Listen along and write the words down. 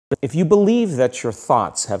If you believe that your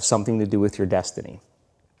thoughts have something to do with your destiny,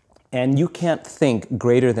 and you can't think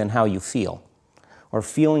greater than how you feel, or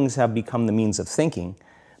feelings have become the means of thinking,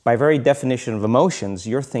 by very definition of emotions,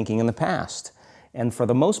 you're thinking in the past. And for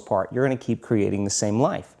the most part, you're going to keep creating the same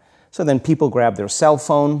life. So then people grab their cell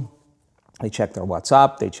phone, they check their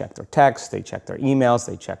WhatsApp, they check their text, they check their emails,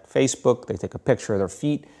 they check Facebook, they take a picture of their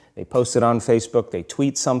feet, they post it on Facebook, they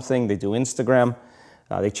tweet something, they do Instagram,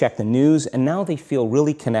 they check the news, and now they feel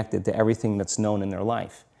really connected to everything that's known in their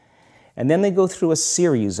life. And then they go through a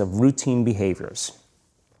series of routine behaviors.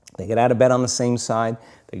 They get out of bed on the same side,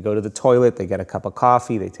 they go to the toilet, they get a cup of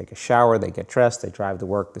coffee, they take a shower, they get dressed, they drive to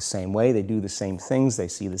work the same way, they do the same things, they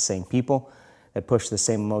see the same people, they push the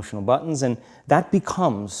same emotional buttons, and that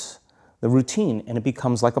becomes the routine, and it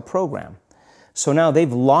becomes like a program. So now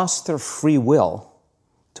they've lost their free will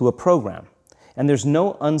to a program, and there's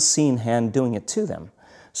no unseen hand doing it to them.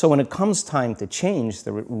 So when it comes time to change,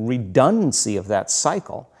 the redundancy of that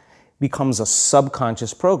cycle becomes a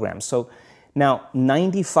subconscious program. So now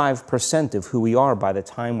 95% of who we are by the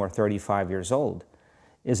time we're 35 years old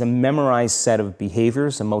is a memorized set of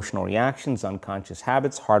behaviors, emotional reactions, unconscious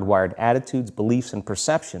habits, hardwired attitudes, beliefs, and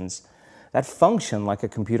perceptions that function like a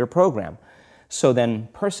computer program. So then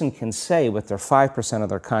a person can say with their 5% of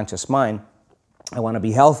their conscious mind, I want to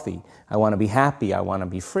be healthy, I want to be happy, I want to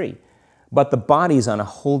be free. But the body's on a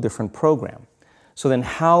whole different program. So then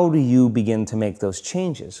how do you begin to make those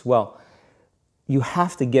changes? Well, you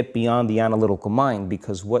have to get beyond the analytical mind,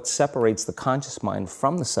 because what separates the conscious mind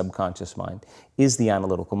from the subconscious mind is the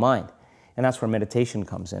analytical mind. And that's where meditation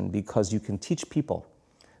comes in, because you can teach people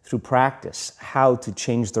through practice how to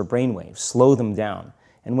change their brainwaves, slow them down.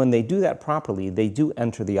 And when they do that properly, they do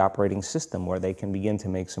enter the operating system where they can begin to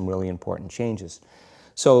make some really important changes.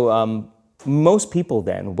 So most people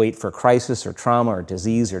then wait for crisis or trauma or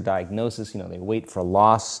disease or diagnosis. They wait for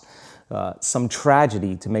loss, some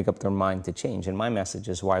tragedy to make up their mind to change. And my message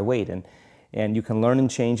is, why wait? And you can learn and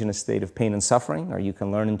change in a state of pain and suffering, or you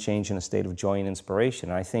can learn and change in a state of joy and inspiration.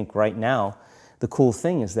 And I think right now, the cool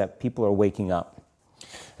thing is that people are waking up.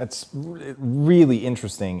 That's really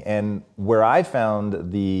interesting, and where I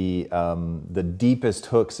found the deepest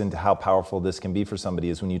hooks into how powerful this can be for somebody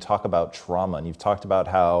is when you talk about trauma, and you've talked about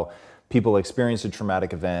how people experience a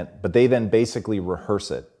traumatic event, but they then basically rehearse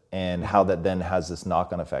it, and how that then has this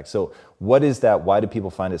knock-on effect. So what is that? Why do people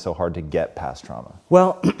find it so hard to get past trauma?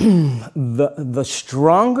 Well, the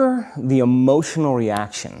stronger the emotional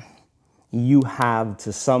reaction you have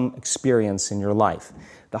to some experience in your life,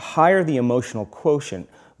 the higher the emotional quotient,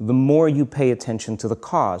 the more you pay attention to the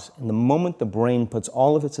cause. And the moment the brain puts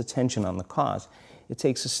all of its attention on the cause, it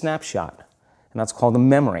takes a snapshot, and that's called a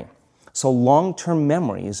memory. So long-term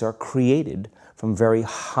memories are created from very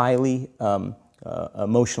highly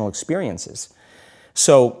emotional experiences.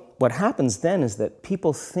 So what happens then is that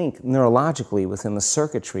people think neurologically within the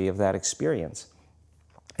circuitry of that experience,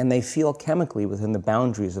 and they feel chemically within the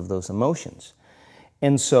boundaries of those emotions.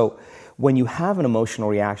 And so when you have an emotional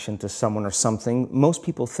reaction to someone or something, most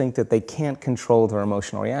people think that they can't control their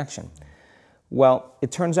emotional reaction. Well,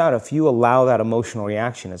 it turns out if you allow that emotional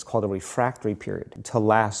reaction, it's called a refractory period, to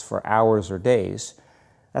last for hours or days,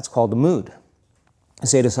 that's called a mood. I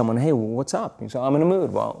say to someone, hey, what's up? You say, I'm in a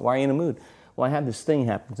mood. Well, why are you in a mood? Well, I had this thing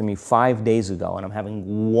happen to me 5 days ago, and I'm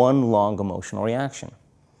having one long emotional reaction.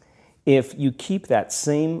 If you keep that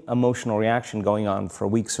same emotional reaction going on for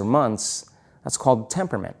weeks or months, that's called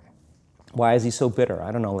temperament. Why is he so bitter?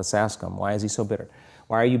 I don't know, let's ask him. Why is he so bitter?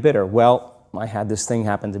 Why are you bitter? Well, I had this thing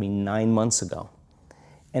happen to me 9 months ago.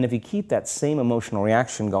 And if you keep that same emotional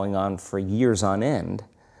reaction going on for years on end,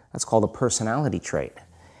 that's called a personality trait.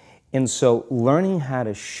 And so learning how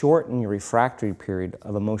to shorten your refractory period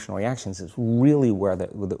of emotional reactions is really where the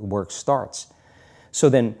work starts. So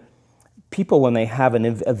then people, when they have an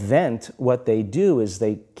event, what they do is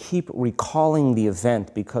they keep recalling the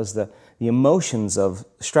event, because the emotions of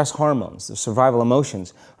stress hormones, the survival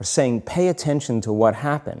emotions, are saying, pay attention to what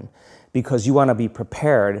happened, because you want to be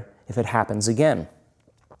prepared if it happens again.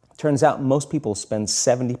 Turns out most people spend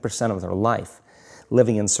 70% of their life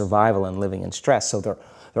living in survival and living in stress. So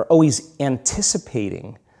they're always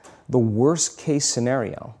anticipating the worst case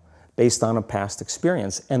scenario based on a past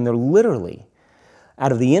experience. And they're literally,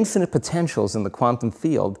 out of the infinite potentials in the quantum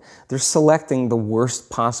field, they're selecting the worst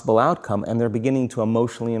possible outcome, and they're beginning to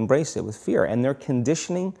emotionally embrace it with fear. And they're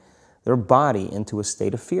conditioning their body into a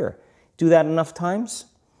state of fear. Do that enough times,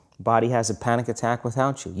 body has a panic attack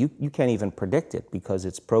without you. You can't even predict it because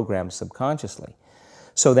it's programmed subconsciously.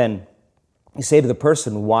 So then you say to the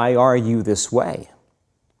person, why are you this way?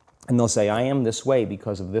 And they'll say, I am this way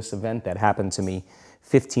because of this event that happened to me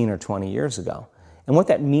 15 or 20 years ago. And what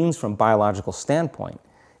that means from a biological standpoint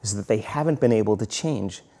is that they haven't been able to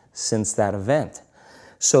change since that event.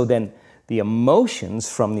 So then the emotions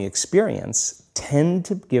from the experience tend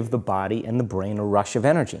to give the body and the brain a rush of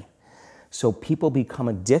energy. So people become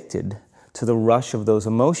addicted to the rush of those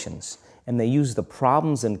emotions, and they use the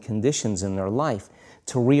problems and conditions in their life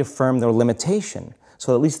to reaffirm their limitation,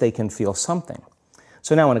 so at least they can feel something.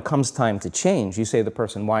 So now when it comes time to change, you say to the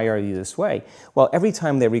person, why are you this way? Well, every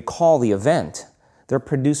time they recall the event, they're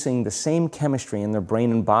producing the same chemistry in their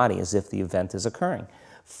brain and body as if the event is occurring,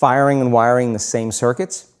 firing and wiring the same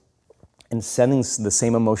circuits and sending the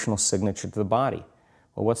same emotional signature to the body.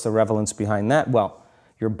 Well, what's the relevance behind that? Well,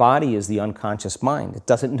 your body is the unconscious mind. It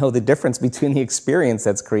doesn't know the difference between the experience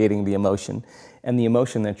that's creating the emotion and the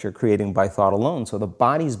emotion that you're creating by thought alone. So the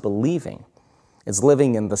body's believing. It's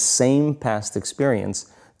living in the same past experience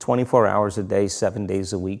 24 hours a day, 7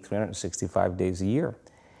 days a week, 365 days a year.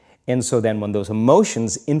 And so then when those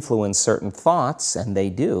emotions influence certain thoughts, and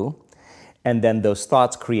they do, and then those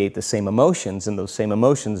thoughts create the same emotions, and those same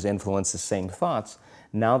emotions influence the same thoughts,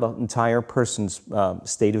 now the entire person's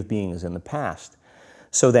state of being is in the past.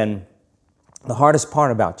 So then the hardest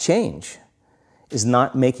part about change is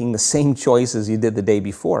not making the same choices you did the day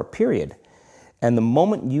before, period. And the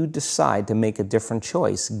moment you decide to make a different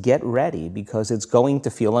choice, get ready, because it's going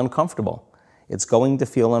to feel uncomfortable. It's going to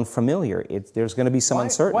feel unfamiliar. There's going to be some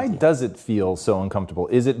uncertainty. Why does it feel so uncomfortable?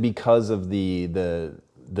 Is it because of the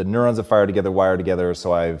neurons that fire together, wire together,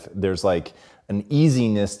 so there's like an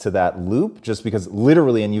easiness to that loop, just because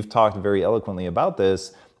literally, and you've talked very eloquently about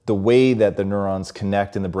this, the way that the neurons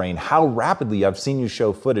connect in the brain, how rapidly, I've seen you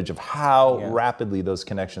show footage of how rapidly those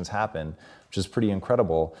connections happen, which is pretty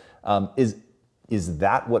incredible. Is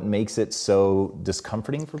that what makes it so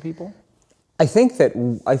discomforting for people? I think that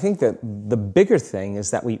the bigger thing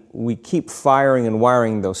is that we keep firing and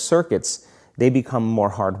wiring those circuits. They become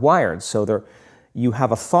more hardwired. So you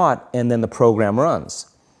have a thought and then the program runs.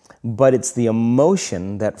 But it's the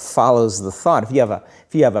emotion that follows the thought. If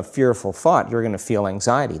you have a fearful thought, you're going to feel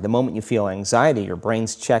anxiety. The moment you feel anxiety, your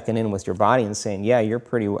brain's checking in with your body and saying, yeah, you're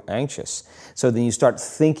pretty anxious. So then you start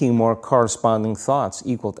thinking more corresponding thoughts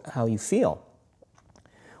equal to how you feel.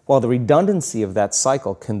 Well, the redundancy of that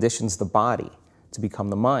cycle conditions the body to become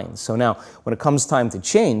the mind. So now, when it comes time to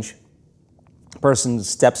change, a person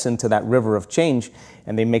steps into that river of change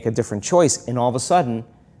and they make a different choice, and all of a sudden,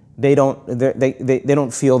 they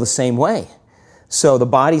don't feel the same way. So the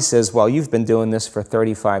body says, well, you've been doing this for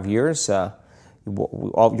 35 years. You're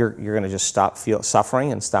going to just stop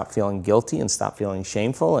suffering and stop feeling guilty and stop feeling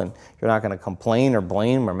shameful, and you're not going to complain or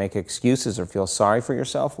blame or make excuses or feel sorry for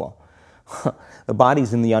yourself. Well, the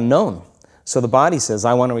body's in the unknown. So the body says,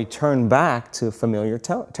 I want to return back to familiar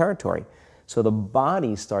territory. So the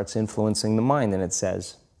body starts influencing the mind, and it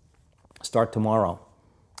says, start tomorrow.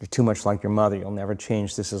 You're too much like your mother. You'll never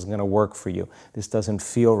change. This isn't going to work for you. This doesn't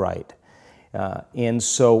feel right. And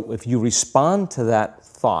so if you respond to that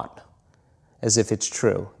thought as if it's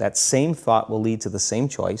true, that same thought will lead to the same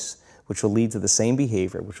choice, which will lead to the same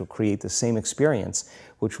behavior, which will create the same experience,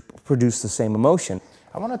 which will produce the same emotion.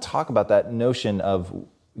 I want to talk about that notion of,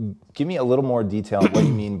 give me a little more detail on what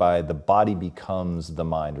you mean by the body becomes the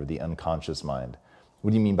mind, or the unconscious mind.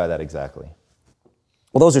 What do you mean by that exactly?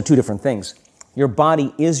 Well, those are two different things. Your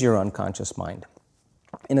body is your unconscious mind.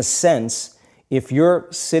 In a sense, if you're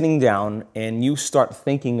sitting down and you start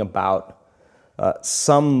thinking about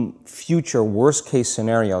some future worst-case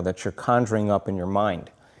scenario that you're conjuring up in your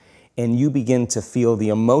mind, and you begin to feel the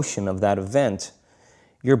emotion of that event,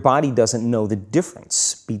 your body doesn't know the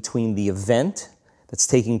difference between the event that's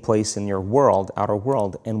taking place in your world, outer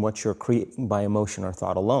world, and what you're creating by emotion or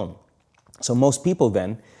thought alone. So most people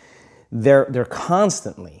then, they're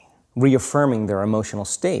constantly reaffirming their emotional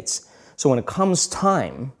states. So when it comes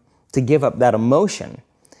time to give up that emotion,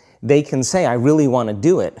 they can say, I really want to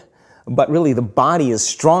do it, but really the body is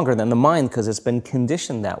stronger than the mind because it's been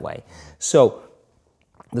conditioned that way. So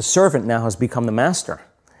the servant now has become the master.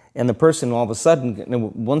 And the person, all of a sudden,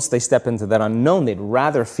 once they step into that unknown, they'd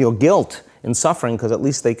rather feel guilt and suffering because at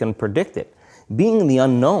least they can predict it. Being in the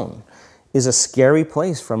unknown is a scary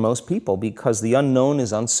place for most people because the unknown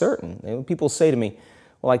is uncertain. People say to me,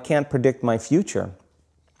 well, I can't predict my future.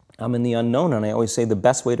 I'm in the unknown, and I always say the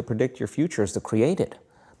best way to predict your future is to create it.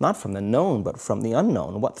 Not from the known, but from the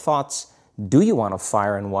unknown. What thoughts do you want to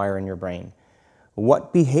fire and wire in your brain?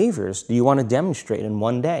 What behaviors do you want to demonstrate in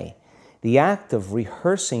one day? The act of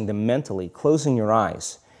rehearsing them mentally, closing your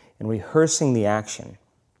eyes, and rehearsing the action.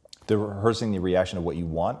 Rehearsing the reaction of what you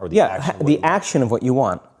want, or action of what you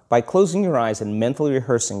want. By closing your eyes and mentally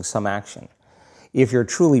rehearsing some action, If you're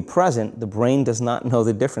truly present, the brain does not know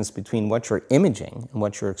the difference between what you're imaging and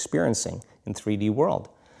what you're experiencing in 3D world.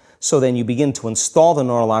 So then you begin to install the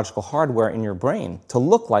neurological hardware in your brain to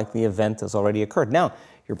look like the event has already occurred. Now,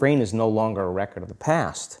 your brain is no longer a record of the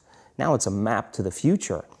past. Now it's a map to the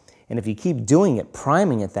future. And if you keep doing it,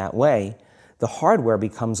 priming it that way, the hardware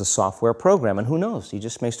becomes a software program. And who knows, you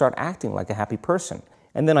just may start acting like a happy person.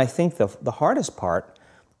 And then I think the hardest part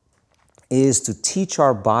is to teach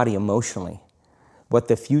our body emotionally what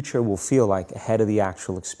the future will feel like ahead of the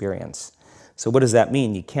actual experience. So what does that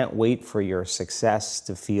mean? You can't wait for your success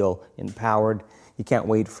to feel empowered. You can't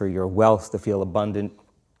wait for your wealth to feel abundant.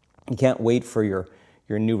 You can't wait for your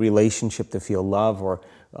new relationship to feel love, or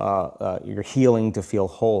your healing to feel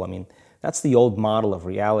whole. I mean, that's the old model of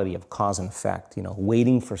reality, of cause and effect,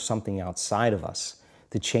 waiting for something outside of us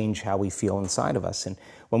to change how we feel inside of us. And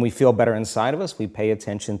when we feel better inside of us, we pay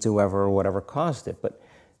attention to whoever or whatever caused it. But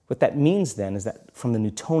what that means then is that from the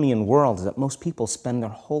Newtonian world is that most people spend their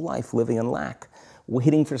whole life living in lack,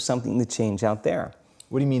 waiting for something to change out there.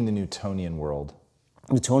 What do you mean the Newtonian world?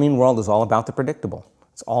 The Newtonian world is all about the predictable.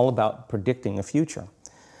 It's all about predicting a future.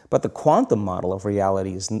 But the quantum model of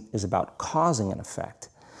reality is about causing an effect.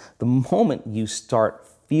 The moment you start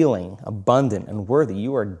feeling abundant and worthy,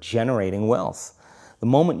 you are generating wealth. The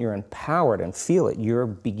moment you're empowered and feel it, you're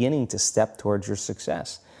beginning to step towards your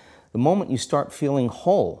success. The moment you start feeling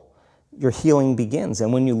whole, your healing begins.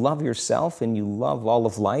 And when you love yourself and you love all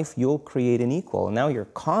of life, you'll create an equal. And now you're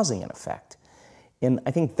causing an effect. And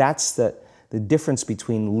I think that's the difference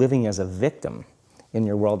between living as a victim in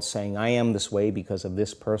your world, saying, I am this way because of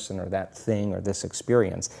this person or that thing or this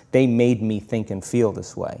experience. They made me think and feel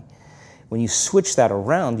this way. When you switch that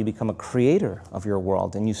around, you become a creator of your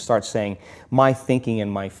world, and you start saying, my thinking and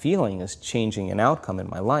my feeling is changing an outcome in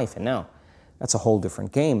my life. And now that's a whole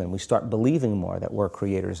different game, and we start believing more that we're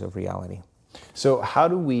creators of reality. So how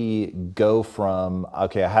do we go from,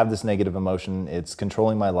 okay, I have this negative emotion, it's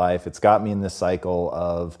controlling my life, it's got me in this cycle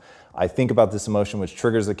of, I think about this emotion, which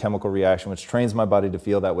triggers a chemical reaction, which trains my body to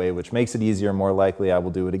feel that way, which makes it easier, more likely I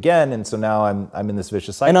will do it again. And so now I'm in this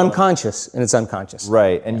vicious cycle. And unconscious, and it's unconscious.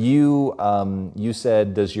 Right. And you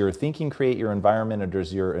said, does your thinking create your environment, or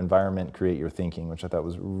does your environment create your thinking, which I thought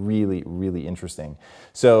was really, really interesting.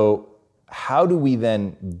 So how do we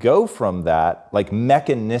then go from that, like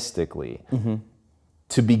mechanistically,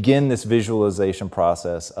 to begin this visualization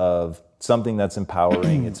process of something that's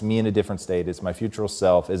empowering? It's me in a different state. It's my future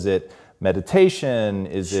self. Is it meditation?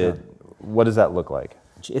 Is it, what does that look like?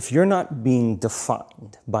 If you're not being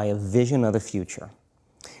defined by a vision of the future,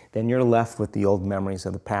 then you're left with the old memories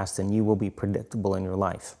of the past, and you will be predictable in your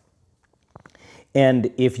life.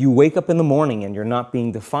 And if you wake up in the morning and you're not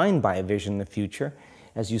being defined by a vision in the future,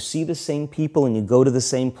 as you see the same people and you go to the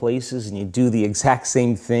same places and you do the exact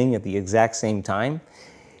same thing at the exact same time,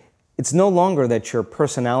 it's no longer that your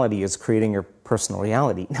personality is creating your personal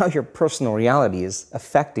reality. Now your personal reality is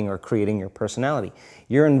affecting or creating your personality.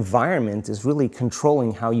 Your environment is really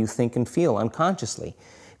controlling how you think and feel unconsciously,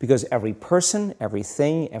 because every person,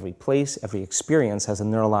 everything, every place, every experience has a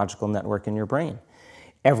neurological network in your brain.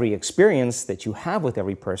 Every experience that you have with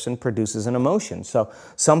every person produces an emotion. So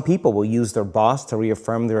some people will use their boss to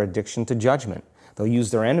reaffirm their addiction to judgment. They'll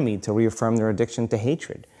use their enemy to reaffirm their addiction to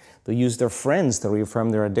hatred. They'll use their friends to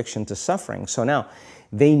reaffirm their addiction to suffering. So now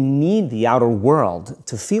they need the outer world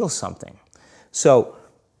to feel something. So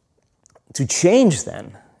to change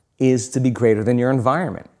then is to be greater than your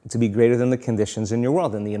environment, to be greater than the conditions in your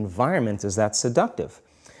world. And the environment is that seductive.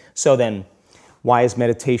 So then why is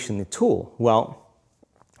meditation the tool? Well,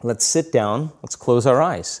 let's sit down, let's close our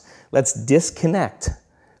eyes. Let's disconnect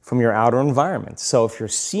from your outer environment. So if you're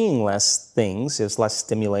seeing less things, there's less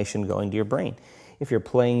stimulation going to your brain. If you're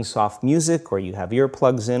playing soft music or you have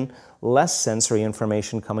earplugs in, less sensory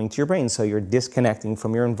information coming to your brain, so you're disconnecting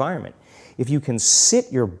from your environment. If you can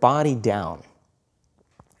sit your body down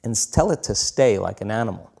and tell it to stay like an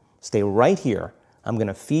animal, stay right here. I'm going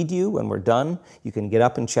to feed you when we're done. You can get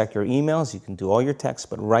up and check your emails. You can do all your texts.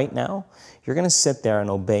 But right now, you're going to sit there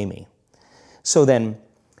and obey me. So then,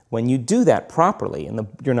 when you do that properly, and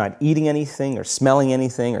you're not eating anything or smelling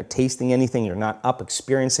anything or tasting anything, you're not up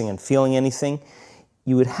experiencing and feeling anything,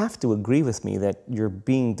 you would have to agree with me that you're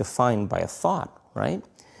being defined by a thought, right?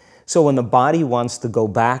 So when the body wants to go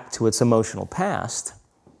back to its emotional past,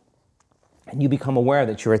 and you become aware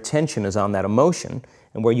that your attention is on that emotion,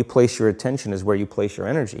 and where you place your attention is where you place your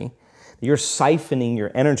energy, you're siphoning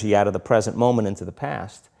your energy out of the present moment into the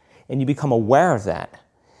past, and you become aware of that.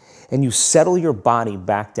 And you settle your body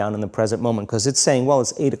back down in the present moment, because it's saying, well,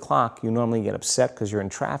 it's 8 o'clock. You normally get upset because you're in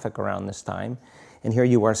traffic around this time. And here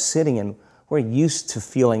you are sitting, and We're used to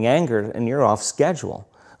feeling anger and you're off schedule.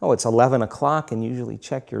 Oh, it's 11 o'clock and you usually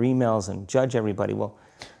check your emails and judge everybody. Well,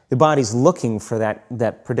 the body's looking for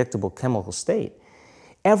that predictable chemical state.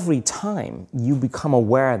 Every time you become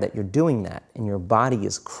aware that you're doing that and your body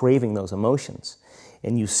is craving those emotions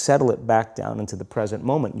and you settle it back down into the present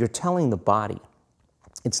moment, you're telling the body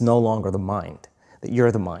it's no longer the mind, that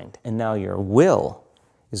you're the mind. And now your will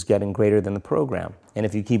is getting greater than the program. And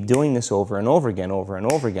if you keep doing this over and over again, over and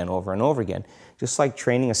over again, over and over again, just like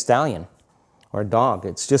training a stallion or a dog,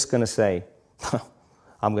 it's just going to say,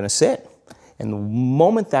 I'm going to sit. And the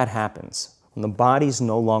moment that happens, when the body's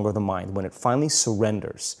no longer the mind, when it finally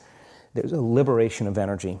surrenders, there's a liberation of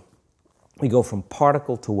energy. We go from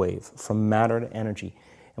particle to wave, from matter to energy,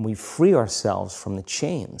 and we free ourselves from the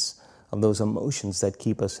chains of those emotions that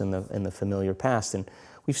keep us in the familiar past. And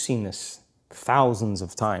we've seen this thousands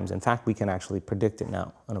of times. In fact, we can actually predict it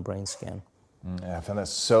now on a brain scan. Yeah, I found that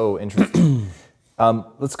so interesting.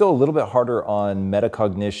 Let's go a little bit harder on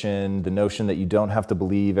metacognition, the notion that you don't have to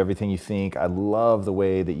believe everything you think. I love the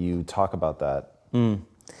way that you talk about that.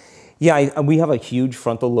 Yeah, we have a huge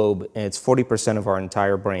frontal lobe, and it's 40% of our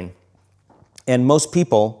entire brain. And most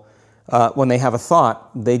people, when they have a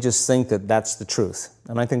thought, they just think that that's the truth.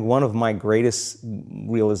 And I think one of my greatest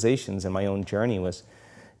realizations in my own journey was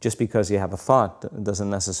just because you have a thought doesn't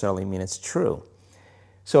necessarily mean it's true.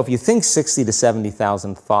 So if you think 60 to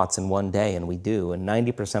 70,000 thoughts in one day, and we do, and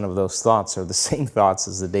 90% of those thoughts are the same thoughts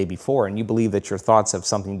as the day before, and you believe that your thoughts have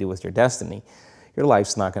something to do with your destiny, your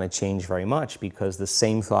life's not going to change very much, because the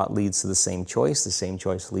same thought leads to the same choice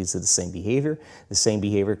leads to the same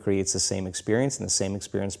behavior creates the same experience, and the same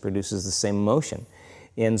experience produces the same emotion.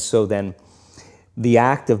 And so then the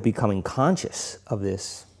act of becoming conscious of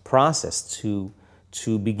this process to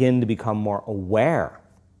begin to become more aware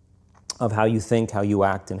of how you think, how you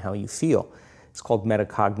act, and how you feel. It's called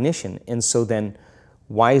metacognition. And so then,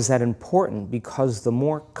 why is that important? Because the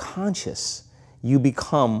more conscious you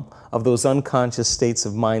become of those unconscious states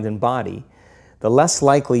of mind and body, the less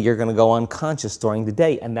likely you're going to go unconscious during the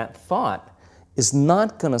day. And that thought is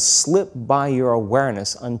not going to slip by your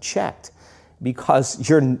awareness unchecked, because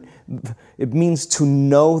it means to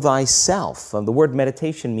know thyself. The word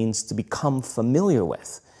meditation means to become familiar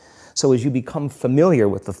with. So as you become familiar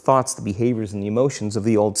with the thoughts, the behaviors, and the emotions of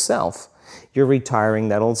the old self, you're retiring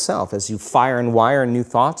that old self. As you fire and wire new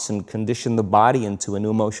thoughts and condition the body into a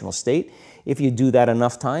new emotional state, if you do that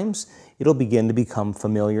enough times, it'll begin to become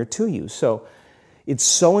familiar to you. So it's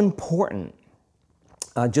so important,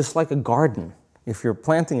 just like a garden. If you're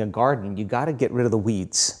planting a garden, you got to get rid of the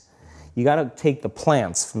weeds. You got to take the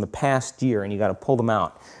plants from the past year and you got to pull them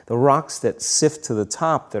out. The rocks that sift to the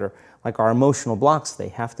top that are like our emotional blocks, they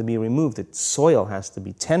have to be removed. The soil has to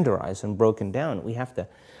be tenderized and broken down. We have to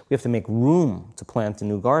make room to plant a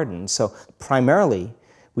new garden. So primarily,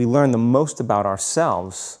 we learn the most about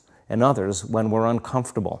ourselves and others when we're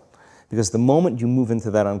uncomfortable. Because the moment you move into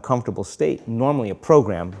that uncomfortable state, normally a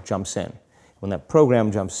program jumps in. When that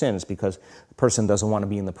program jumps in, it's because the person doesn't want to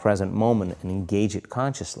be in the present moment and engage it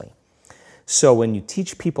consciously. So when you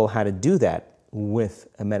teach people how to do that with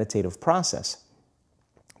a meditative process,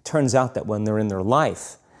 it turns out that when they're in their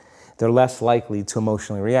life, they're less likely to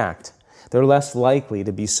emotionally react. They're less likely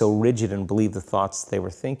to be so rigid and believe the thoughts they were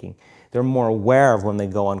thinking. They're more aware of when they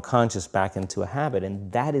go unconscious back into a habit,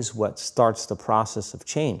 and that is what starts the process of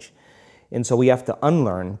change. And so we have to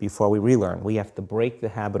unlearn before we relearn. We have to break the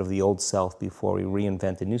habit of the old self before we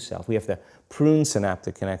reinvent a new self. We have to prune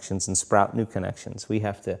synaptic connections and sprout new connections. We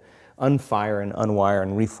have to unfire and unwire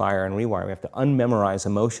and refire and rewire. We have to unmemorize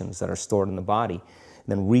emotions that are stored in the body, and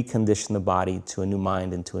then recondition the body to a new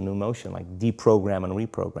mind and to a new emotion, like deprogram and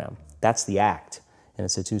reprogram. That's the act, and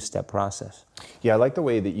it's a two-step process. Yeah, I like the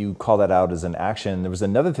way that you call that out as an action. There was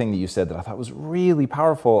another thing that you said that I thought was really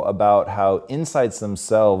powerful about how insights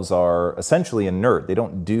themselves are essentially inert. They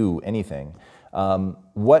don't do anything.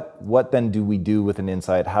 What then do we do with an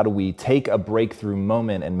insight? How do we take a breakthrough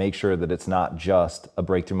moment and make sure that it's not just a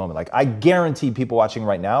breakthrough moment? Like, I guarantee people watching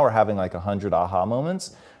right now are having like 100 aha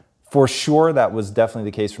moments. For sure, that was definitely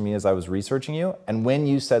the case for me as I was researching you. And when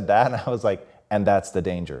you said that, I was like, and that's the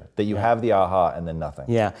danger, that you have the aha and then nothing.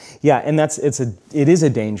 Yeah, and it is a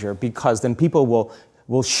danger, because then people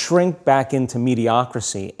will shrink back into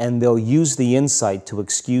mediocrity and they'll use the insight to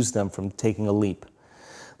excuse them from taking a leap.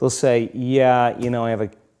 They'll say, yeah, I have a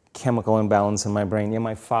chemical imbalance in my brain. Yeah,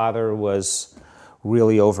 my father was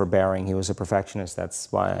really overbearing. He was a perfectionist. That's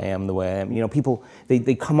why I am the way I am. People,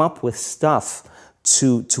 they come up with stuff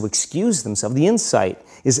to excuse themselves. The insight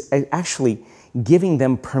is actually giving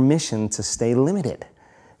them permission to stay limited.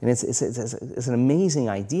 And it's an amazing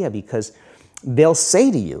idea, because they'll say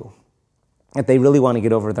to you, that they really want to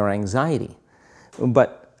get over their anxiety.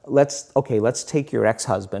 But let's take your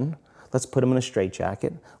ex-husband, let's put him in a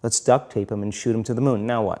straitjacket, let's duct tape him and shoot him to the moon.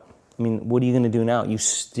 Now what? I mean, what are you going to do now? You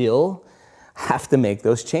still have to make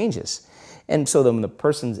those changes. And so then when the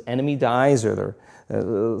person's enemy dies or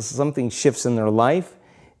something shifts in their life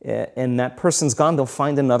and that person's gone, they'll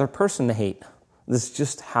find another person to hate. This is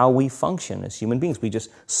just how we function as human beings. We just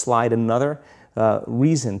slide another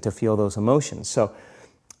reason to feel those emotions. So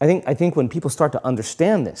I think when people start to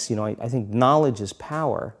understand this, I think knowledge is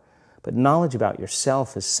power, but knowledge about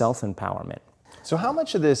yourself is self-empowerment. So how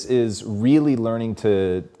much of this is really learning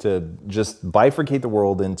to just bifurcate the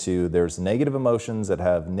world into there's negative emotions that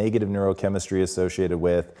have negative neurochemistry associated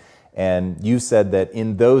with, and you said that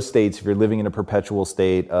in those states, if you're living in a perpetual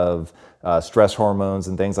state of stress hormones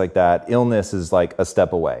and things like that, illness is like a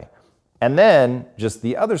step away. And then just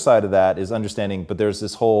the other side of that is understanding, but there's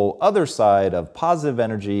this whole other side of positive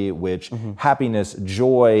energy, which happiness,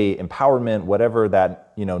 joy, empowerment, whatever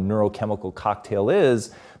that neurochemical cocktail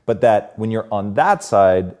is, but that when you're on that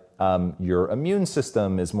side, your immune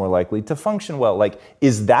system is more likely to function well. Like,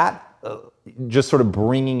 is that just sort of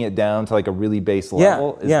bringing it down to like a really base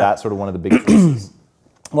level? Is that sort of one of the big pieces?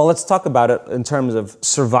 Well, let's talk about it in terms of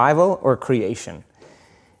survival or creation.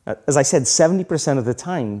 As I said, 70% of the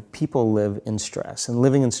time, people live in stress, and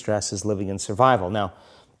living in stress is living in survival. Now,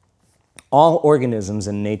 all organisms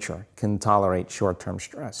in nature can tolerate short-term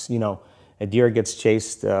stress. A deer gets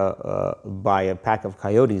chased by a pack of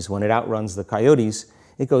coyotes. When it outruns the coyotes,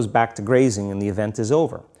 it goes back to grazing and the event is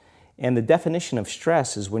over. And the definition of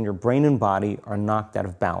stress is when your brain and body are knocked out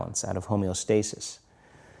of balance, out of homeostasis.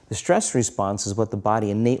 The stress response is what the body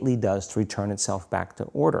innately does to return itself back to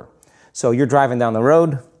order. So you're driving down the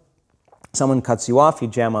road, someone cuts you off, you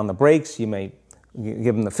jam on the brakes, you may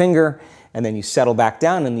give them the finger, and then you settle back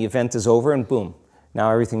down and the event is over and boom,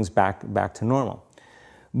 now everything's back to normal.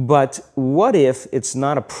 But what if it's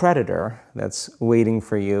not a predator that's waiting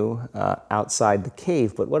for you outside the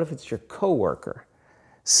cave, but what if it's your coworker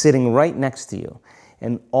sitting right next to you?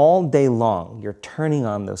 And all day long, you're turning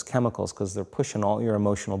on those chemicals because they're pushing all your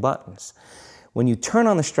emotional buttons. When you turn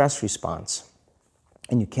on the stress response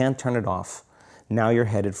and you can't turn it off, now you're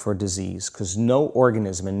headed for disease because no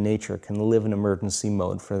organism in nature can live in emergency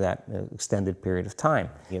mode for that extended period of time.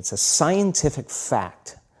 It's a scientific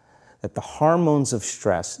fact that the hormones of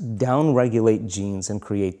stress downregulate genes and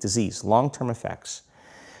create disease, long-term effects.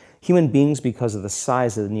 Human beings, because of the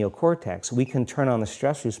size of the neocortex, we can turn on the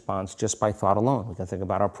stress response just by thought alone. We can think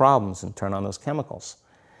about our problems and turn on those chemicals.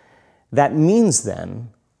 That means then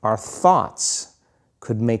our thoughts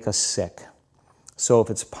could make us sick. So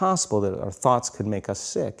if it's possible that our thoughts could make us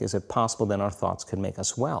sick, is it possible then our thoughts could make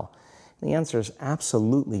us well? And the answer is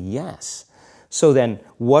absolutely yes. So then,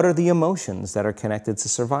 what are the emotions that are connected to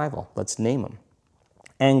survival? Let's name them.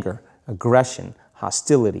 Anger, aggression,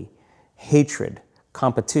 hostility, hatred,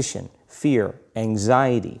 competition, fear,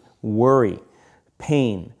 anxiety, worry,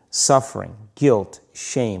 pain, suffering, guilt,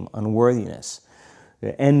 shame, unworthiness,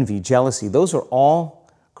 envy, jealousy. Those are all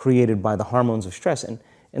created by the hormones of stress.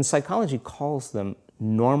 And psychology calls them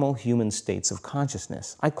normal human states of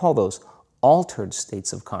consciousness. I call those altered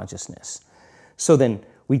states of consciousness. So then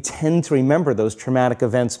we tend to remember those traumatic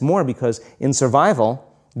events more because in survival,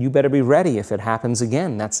 you better be ready if it happens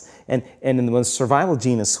again. And when the survival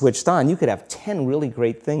gene is switched on, you could have 10 really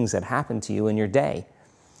great things that happen to you in your day.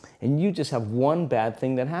 And you just have one bad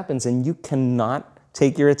thing that happens and you cannot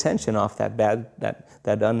take your attention off that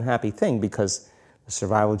unhappy thing because the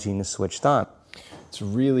survival gene is switched on. It's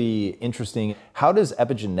really interesting. How does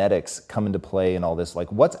epigenetics come into play in all this? Like,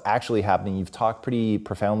 what's actually happening? You've talked pretty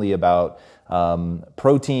profoundly about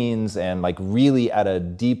proteins and like really at a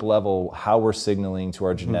deep level how we're signaling to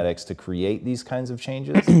our genetics to create these kinds of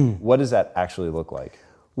changes. What does that actually look like?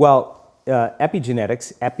 Well,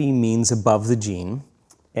 epigenetics, epi means above the gene.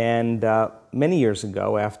 And many years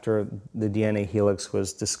ago, after the DNA helix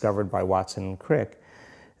was discovered by Watson and Crick,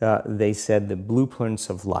 they said the blueprints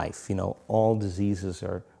of life, all diseases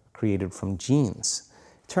are created from genes.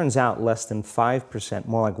 It turns out less than 5%,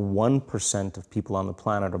 more like 1% of people on the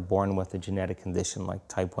planet are born with a genetic condition like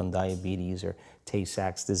type 1 diabetes or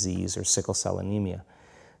Tay-Sachs disease or sickle cell anemia.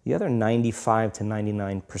 The other 95 to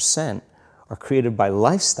 99% are created by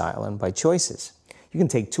lifestyle and by choices. You can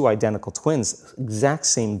take two identical twins, exact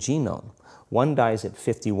same genome. One dies at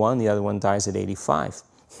 51, the other one dies at 85.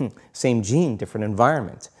 Same gene, different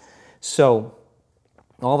environment. So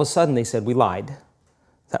all of a sudden they said, we lied.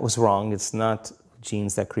 That was wrong. It's not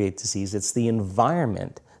genes that create disease. It's the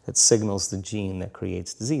environment that signals the gene that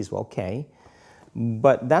creates disease. Well, okay.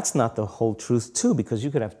 But that's not the whole truth too, because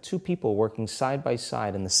you could have two people working side by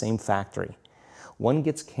side in the same factory. One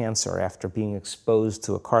gets cancer after being exposed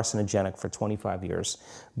to a carcinogenic for 25 years.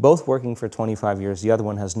 Both working for 25 years, the other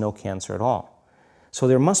one has no cancer at all. So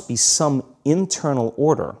there must be some internal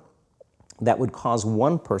order that would cause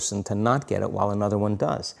one person to not get it while another one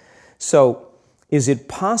does. So is it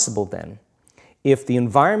possible then, if the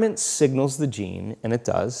environment signals the gene, and it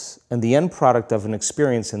does, and the end product of an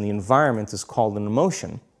experience in the environment is called an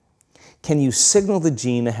emotion, can you signal the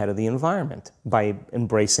gene ahead of the environment by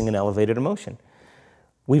embracing an elevated emotion?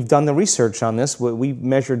 We've done the research on this. We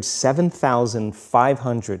measured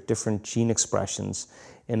 7,500 different gene expressions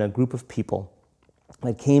in a group of people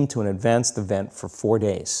that came to an advanced event for 4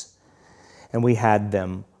 days. And we had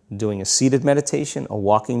them doing a seated meditation, a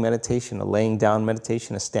walking meditation, a laying down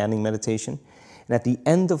meditation, a standing meditation. And at the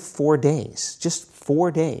end of 4 days, just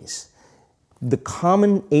 4 days, the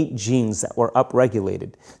common 8 genes that were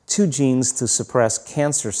upregulated, 2 genes to suppress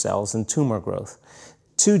cancer cells and tumor growth,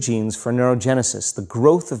 2 genes for neurogenesis, the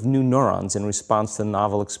growth of new neurons in response to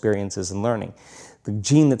novel experiences and learning, the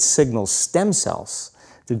gene that signals stem cells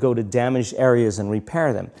to go to damaged areas and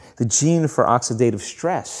repair them, the gene for oxidative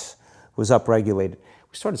stress was upregulated.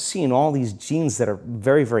 We started seeing all these genes that are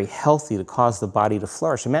very, very healthy to cause the body to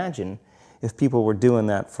flourish. Imagine if people were doing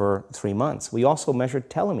that for 3 months. We also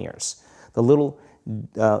measured telomeres, the little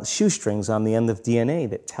shoestrings on the end of DNA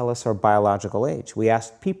that tell us our biological age. We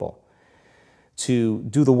asked people to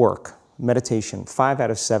do the work, meditation, 5 out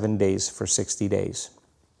of 7 days for 60 days.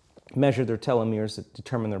 Measure their telomeres that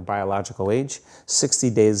determine their biological age. 60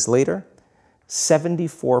 days later,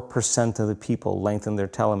 74% of the people lengthened their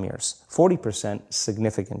telomeres. 40%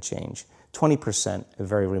 significant change. 20% a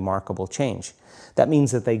very remarkable change. That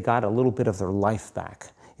means that they got a little bit of their life back.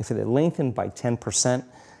 If it had lengthened by 10%,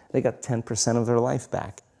 they got 10% of their life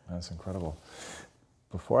back. That's incredible.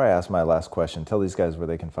 Before I ask my last question, tell these guys where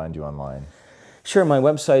they can find you online. Sure, my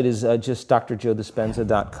website is just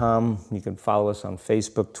drjoedispenza.com. You can follow us on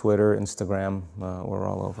Facebook, Twitter, Instagram. We're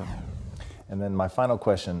all over. And then my final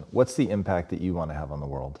question, what's the impact that you want to have on the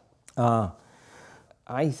world?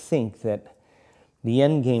 I think that the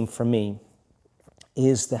end game for me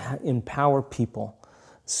is to empower people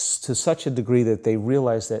to such a degree that they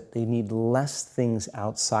realize that they need less things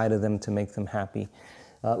outside of them to make them happy,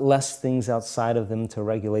 less things outside of them to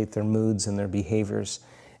regulate their moods and their behaviors,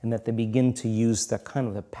 and that they begin to use that kind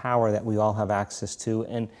of the power that we all have access to,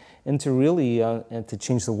 and to really and to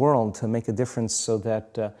change the world, to make a difference so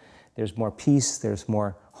that there's more peace, there's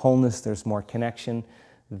more wholeness, there's more connection,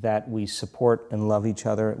 that we support and love each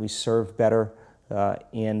other, we serve better.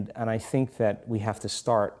 And I think that we have to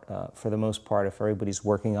start, for the most part, if everybody's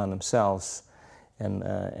working on themselves and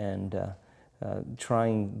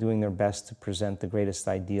doing their best to present the greatest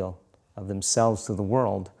ideal of themselves to the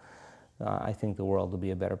world, I think the world will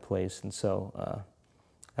be a better place. And so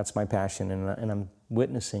that's my passion, and I'm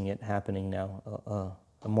witnessing it happening now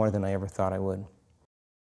more than I ever thought I would.